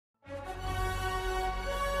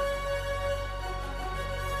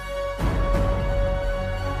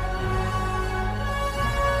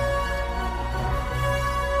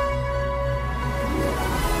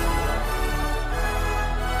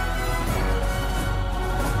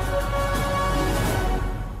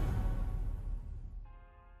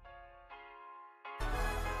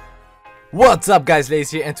What's up guys,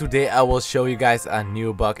 Lace here, and today I will show you guys a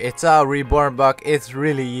new bug. It's a reborn bug. It's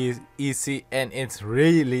really easy and it's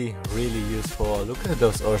really useful. Look at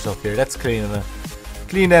those ores up here. Let's clean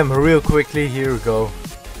them real quickly. Here we go.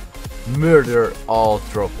 Murder all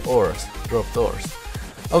dropped ores.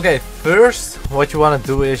 Okay, first what you want to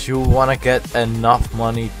do is you want to get enough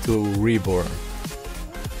money to reborn.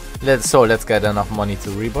 Let's get enough money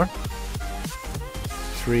to reborn.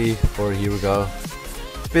 3, 4, here we go.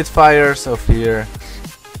 Spitfires of here.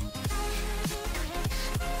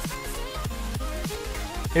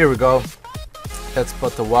 Here we go. Let's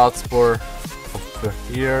put the wild spore over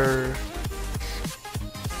here.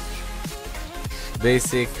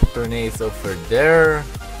 Basic grenades over there.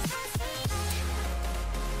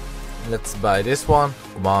 Let's buy this one.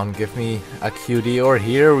 Come on, give me a QD ore.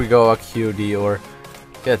 Here we go, a QD ore.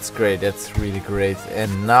 That's great, that's really great.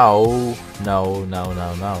 And now,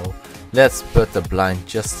 let's put the blind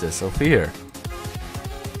justice over here.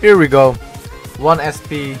 Here we go. 1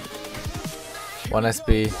 SP. 1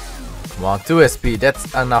 SP. Come on, 2 SP.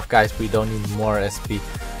 That's enough, guys. We don't need more SP.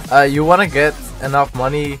 You wanna get enough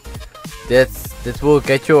money that will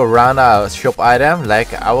get you around a shop item.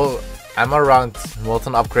 Like I'm around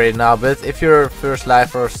Molten Upgrade now, but if you're first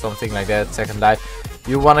life or something like that, second life,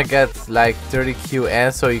 you wanna get like 30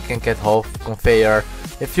 QN so you can get half conveyor.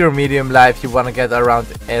 If you're medium life, you wanna get around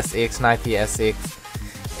SX, 90 SX.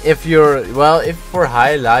 If for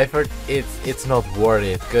high lifer, it's not worth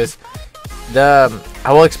it, because I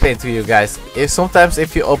will explain to you guys. Sometimes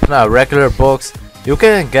if you open a regular box, you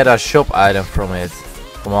can get a shop item from it.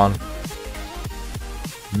 Come on.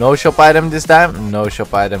 No shop item this time. No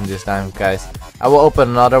shop item this time, guys. I will open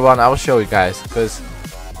another one. I will show you guys, because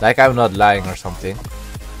like I'm not lying or something.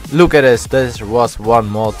 Look at this. This was one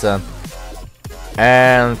molten.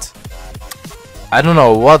 And I don't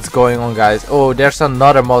know what's going on, guys. Oh, there's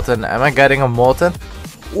another molten. Am I getting a molten?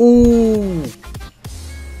 Ooh,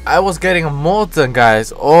 I was getting a molten,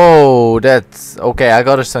 guys. Oh, that's okay. I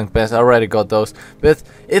got a sunk pants. I already got those. But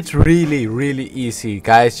it's really easy,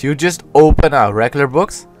 guys. You just open a regular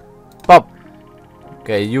box. Pop.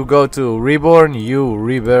 Okay, you go to Reborn. You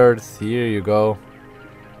rebirth. Here you go.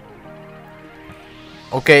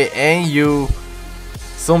 Okay, and you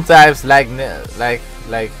sometimes like 1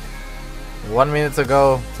 minute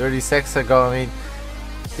ago, 30 seconds ago, I mean,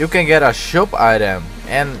 you can get a shop item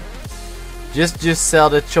and just sell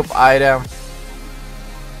the shop item.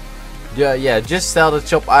 Yeah, just sell the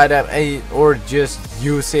shop item, or just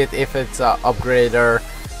use it if it's a upgrader.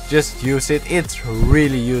 Just use it. It's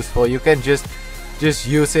really useful. You can just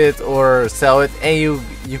use it or sell it, and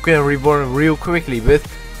you can reborn real quickly. But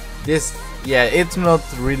this, yeah, it's not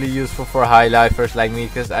really useful for high lifers like me,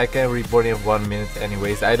 because I can reborn in 1 minute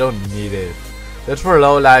anyways. I don't need it. But for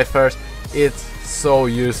low lifers, it's so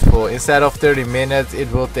useful. Instead of 30 minutes, it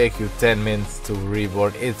will take you 10 minutes to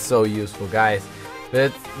reborn. It's so useful, guys.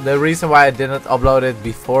 But the reason why I didn't upload it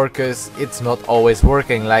before, because it's not always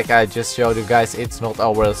working. Like I just showed you guys, it's not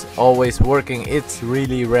always working. It's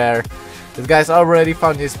really rare. But guys, I already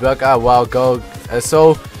found this bug a while ago,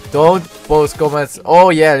 so don't post comments, oh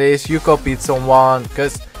yeah, Liz, you copied someone,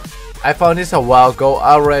 because I found this a while ago.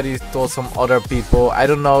 I already told some other people. I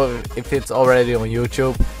don't know if it's already on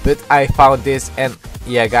YouTube, but I found this, and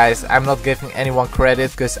yeah, guys, I'm not giving anyone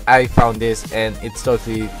credit, because I found this and it's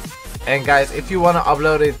totally. And guys, if you want to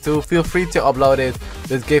upload it too, feel free to upload it,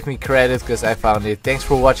 but give me credit because I found it. Thanks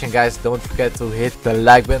for watching, guys. Don't forget to hit the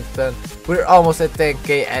like button. We're almost at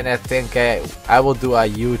 10k, and at 10k I will do a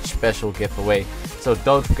huge special giveaway. So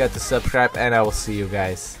don't forget to subscribe, and I will see you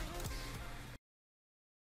guys.